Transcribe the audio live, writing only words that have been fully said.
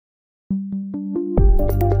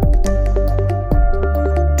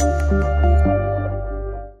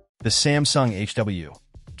The Samsung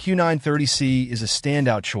HW-Q930C is a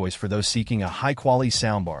standout choice for those seeking a high-quality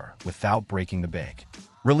soundbar without breaking the bank.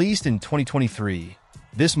 Released in 2023,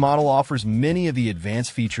 this model offers many of the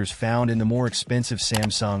advanced features found in the more expensive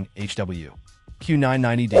Samsung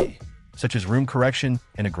HW-Q990D, such as room correction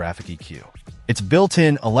and a graphic EQ. Its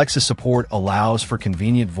built-in Alexa support allows for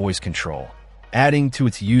convenient voice control, adding to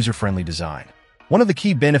its user-friendly design. One of the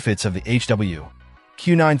key benefits of the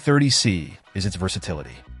HW-Q930C is its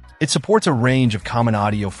versatility. It supports a range of common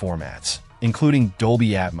audio formats, including Dolby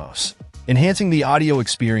Atmos, enhancing the audio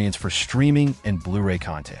experience for streaming and Blu-ray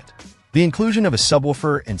content. The inclusion of a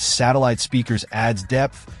subwoofer and satellite speakers adds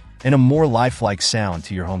depth and a more lifelike sound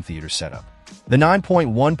to your home theater setup. The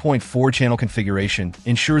 9.1.4 channel configuration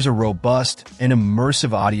ensures a robust and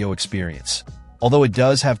immersive audio experience, although it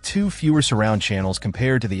does have 2 fewer surround channels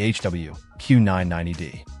compared to the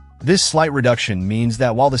HW-Q990D. This slight reduction means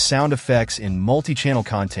that while the sound effects in multi-channel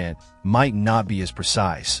content might not be as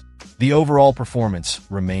precise, the overall performance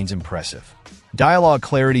remains impressive. Dialogue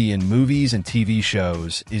clarity in movies and TV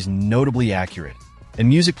shows is notably accurate, and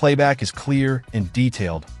music playback is clear and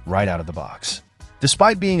detailed right out of the box.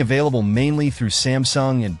 Despite being available mainly through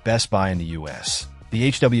Samsung and Best Buy in the US,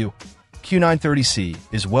 the HW-Q930C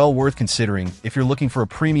is well worth considering if you're looking for a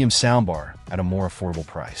premium soundbar at a more affordable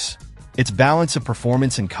price. Its balance of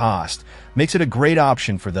performance and cost makes it a great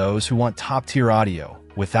option for those who want top-tier audio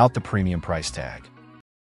without the premium price tag.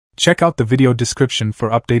 Check out the video description for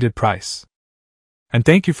updated price. And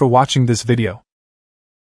thank you for watching this video.